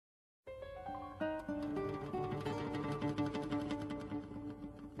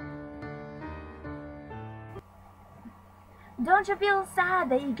Don't you feel sad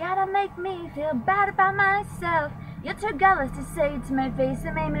that you gotta make me feel bad about myself? You're too gutless to say it to my face,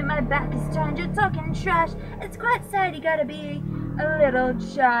 and maybe my back is turned. You're talking trash. It's quite sad you gotta be a little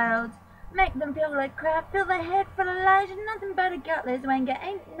child. Make them feel like crap, fill their head full of lies. You're nothing but a gutless wanker.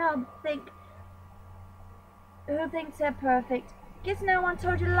 Ain't no who thinks they're perfect. Guess no one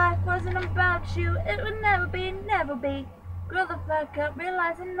told you life wasn't about you. It would never be, never be. Grow the fuck up,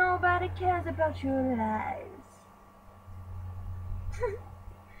 realizing nobody cares about your lies.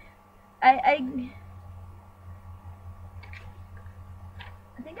 I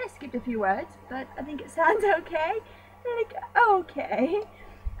think I skipped a few words, but I think it sounds okay. Like, okay.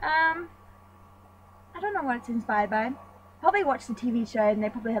 I don't know what it's inspired by. Probably watched the TV show and they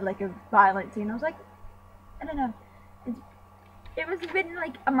probably had like a violent scene. I was like, I don't know. It was written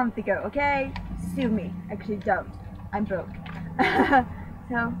like a month ago, okay? Sue me. Actually, don't. I'm broke.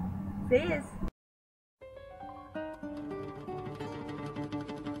 So, see you.